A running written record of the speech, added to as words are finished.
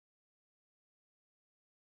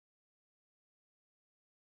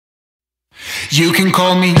You can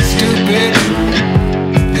call me stupid,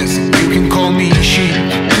 listen, you can call me sheep.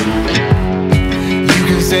 You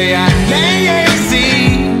can say I'm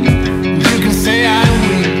lazy, you can say I'm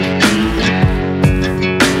weak.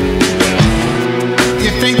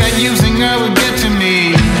 You think that using her would get to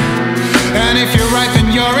me, and if you're right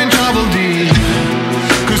then you're in trouble deep.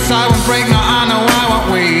 Cause I won't break, no I know I won't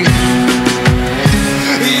wait.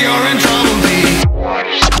 You're in trouble deep.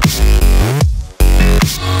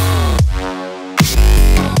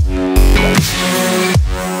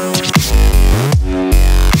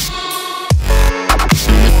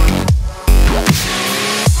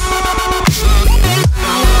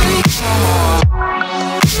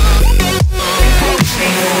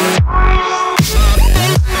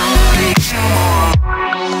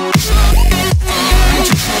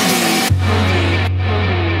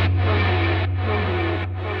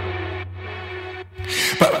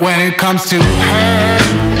 But when it comes to her,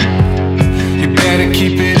 you better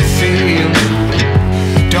keep it sealed.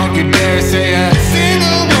 Don't you dare say a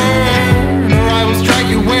single word, or I will strike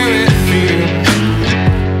you where it feels.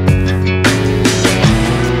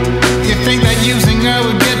 You think that using her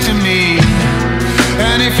will get to me,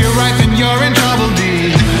 and if you're right then you're in trouble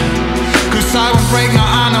deep. Cause I won't break, no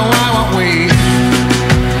I know I won't wait.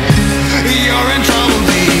 You're in trouble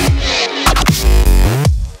deep.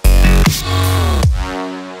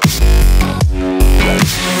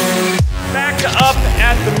 Up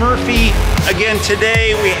at the Murphy again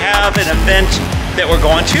today. We have an event that we're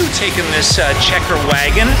going to, taking this checker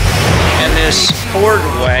wagon and this Ford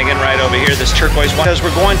wagon right over here, this turquoise one, because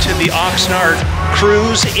we're going to the Oxnard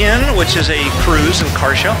Cruise Inn, which is a cruise and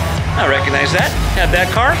car show. I recognize that. Had that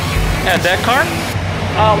car. Had that car.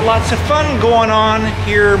 Lots of fun going on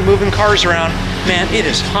here, moving cars around. Man, it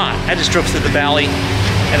is hot. I just drove through the valley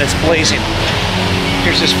and it's blazing.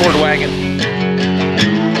 Here's this Ford wagon.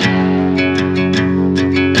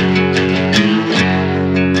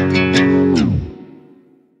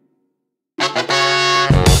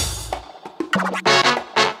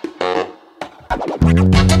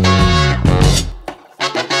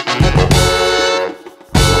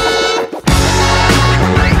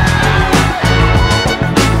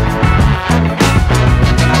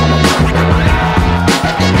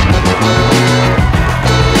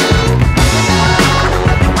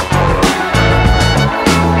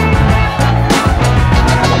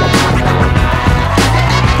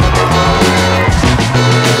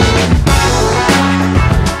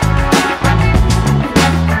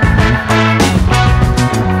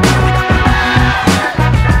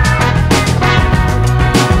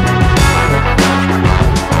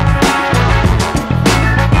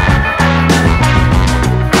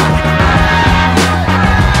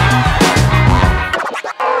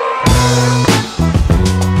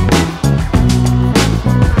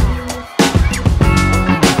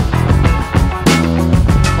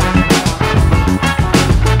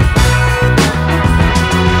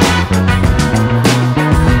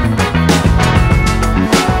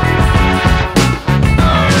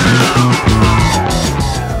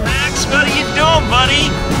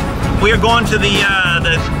 We are going to the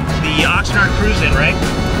Oxnard Cruise Inn, right?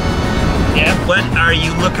 Yeah. What are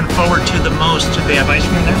you looking forward to the most? Do they have ice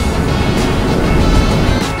cream there?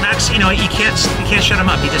 Max, you know, you can't shut him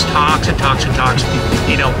up. He just talks and talks and talks,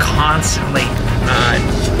 you know, constantly.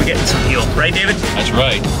 We're getting some fuel, right, David? That's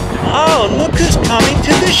right. Oh, look who's coming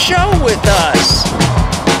to the show with us.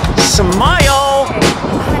 Smile.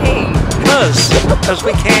 Hey. Cause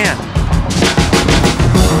we can.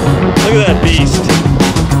 Look at that beast.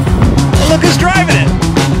 Look who's driving it,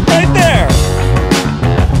 right there.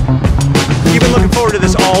 You've been looking forward to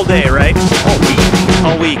this all day, right? All week.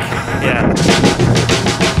 All week, yeah.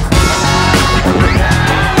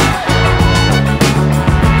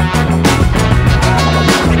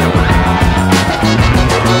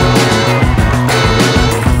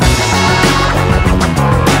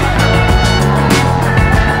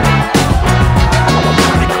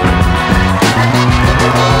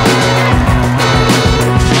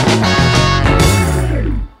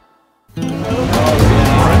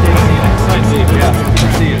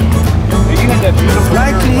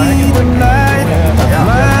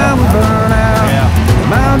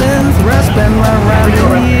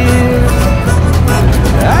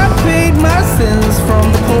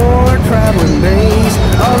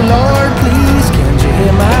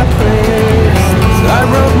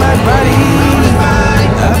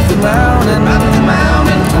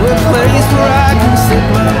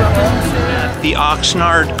 The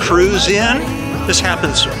Oxnard Cruise Inn. This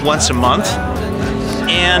happens once a month,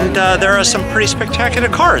 and there are some pretty spectacular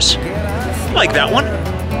cars, like that one.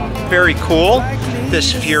 very cool.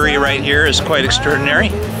 This Fury right here is quite extraordinary.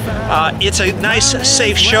 It's a nice,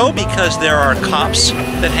 safe show because there are cops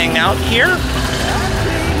that hang out here.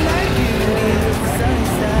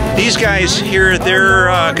 These guys here, they're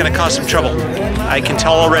gonna cause some trouble. I can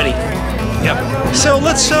tell already. Yep. So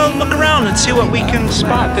let's look around and see what we can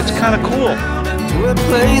spot that's kind of cool. To a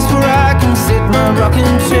place where I can sit my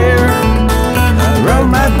rocking chair. I roll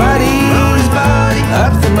my body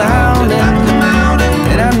up the mountain,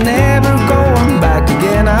 and I'm never going back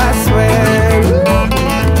again, I swear.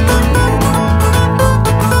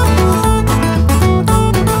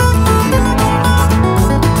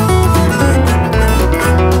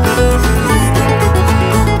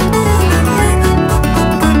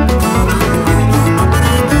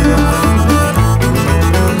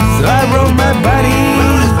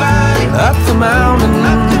 Up the mountain,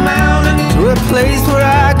 to a place where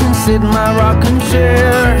I can sit in my rocking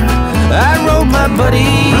chair. I rode my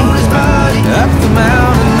buddy up the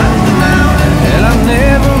mountain, and I'm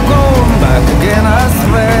never going back again, I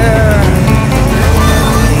swear.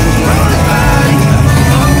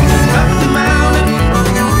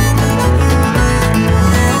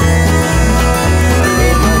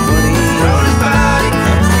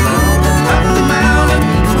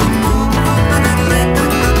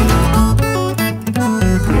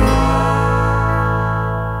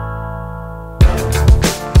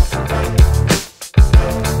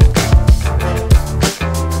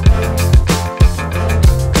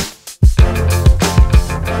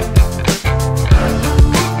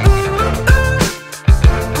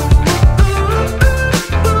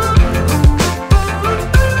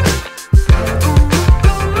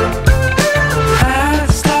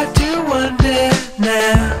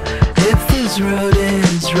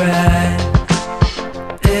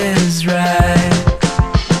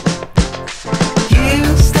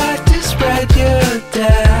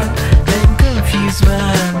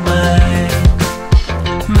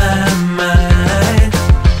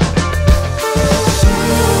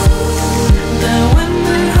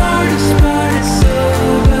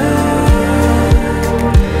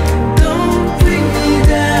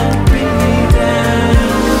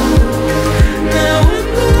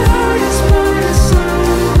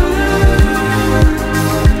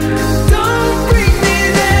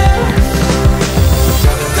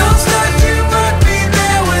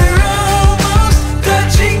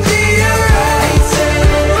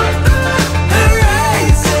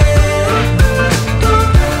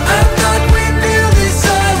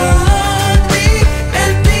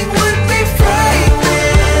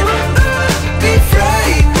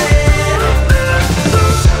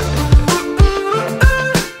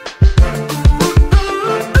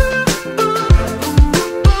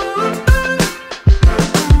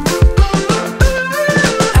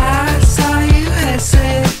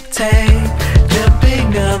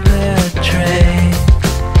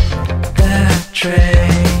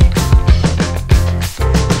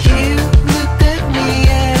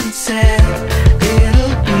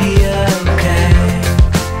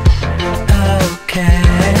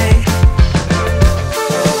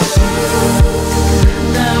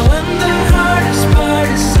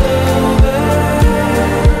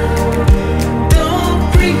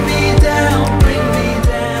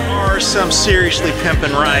 Seriously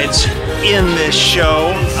pimping rides in this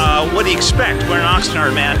show. What do you expect? We're in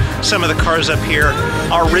Oxnard, man. Some of the cars up here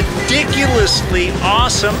are ridiculously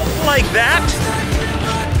awesome, like that.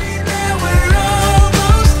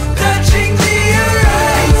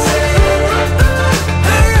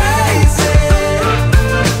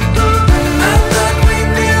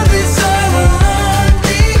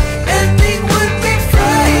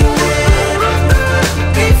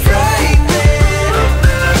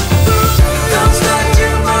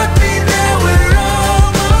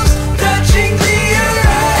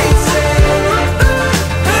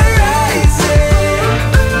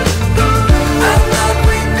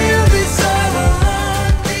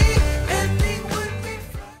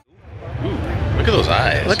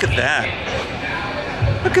 Look at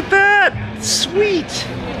that. Look at that. Sweet.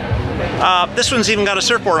 This one's even got a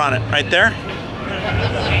surfboard on it right there.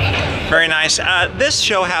 Very nice. This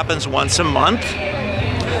show happens once a month.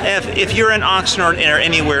 If you're in Oxnard or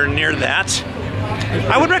anywhere near that,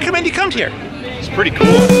 I would recommend you come here. It's pretty cool.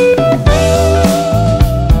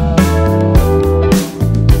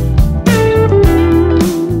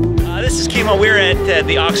 We're at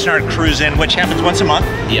the Oxnard Cruise-In, which happens once a month.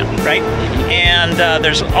 Yeah. Right? And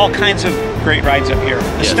there's all kinds of great rides up here.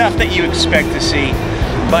 The stuff that you expect to see.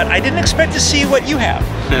 But I didn't expect to see what you have,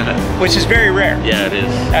 which is very rare. Yeah, it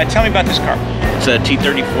is. Tell me about this car. It's a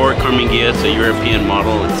T34 Carmen Ghia. It's a European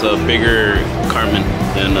model. It's a bigger Carmen.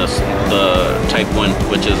 than the Type 1,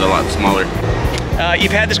 which is a lot smaller.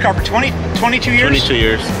 You've had this car for 22 years? 22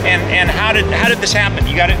 years. And how did this happen?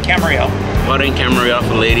 You got it in Camarillo? Bought it in Camarillo off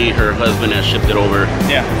a lady. Her husband had shipped it over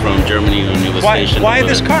from Germany when he was stationed. Why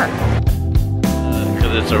this car?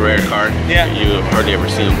 Because it's a rare car. Yeah. You hardly ever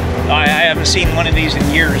see them. I haven't seen one of these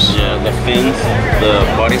in years. Yeah, the fins, the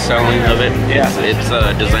body styling of it. Yeah. It's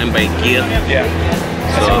designed by Gia. Yeah.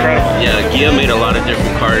 That's incredible. Yeah, Gia made a lot of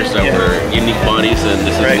different cars that were unique bodies, and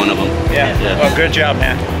this is one of them. Yeah. Well, good job,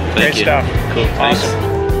 man. Thank Great you. stuff. Cool. Awesome. Thanks.